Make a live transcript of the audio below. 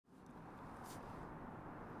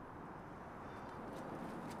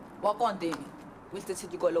What on, Damien? Winston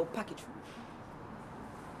said you got a little package for me.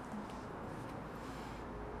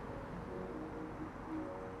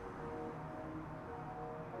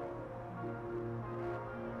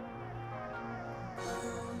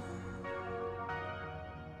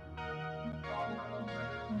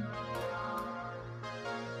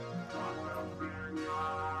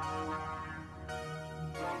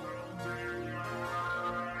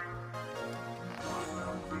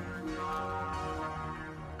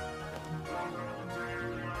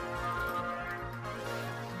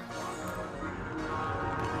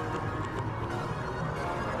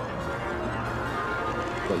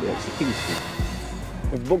 The execution.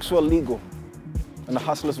 If books were legal and the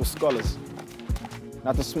hustlers were scholars,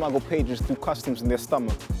 not to smuggle pages through customs in their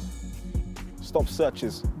stomach, stop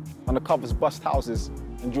searches, undercovers bust houses,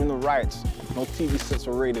 and during the riots, no TV sets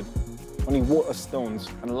were raided, only Waterstones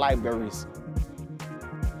and libraries.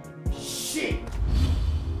 Shit!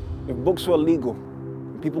 If books were legal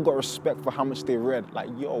and people got respect for how much they read, like,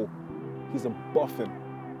 yo, he's a buffin.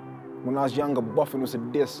 When I was younger, buffin was a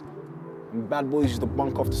diss. And bad boys used to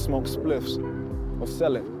bunk off to smoke spliffs or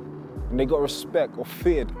sell it. And they got respect or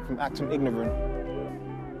feared from acting ignorant.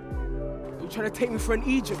 You trying to take me for an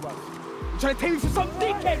Egypt, bro? You trying to take me for some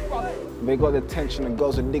dickhead, bro? They got the attention and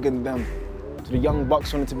girls were digging them. So the young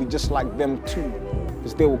bucks wanted to be just like them too,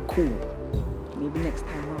 because they were cool. Maybe next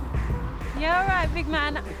time around. Yeah, all right, big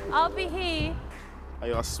man. I'll be here. Oh,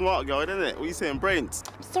 you're a smart girl, isn't it? What are you saying, brains?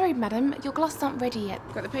 Sorry, madam, your glasses aren't ready yet.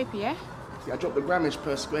 Got the paper, yeah? I dropped the grammage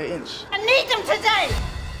per square inch. I need them today!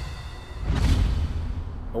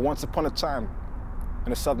 But once upon a time, in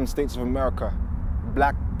the southern states of America,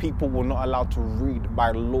 black people were not allowed to read by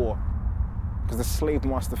law because the slave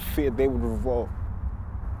master feared they would revolt.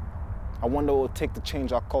 I wonder what it would take to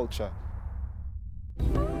change our culture.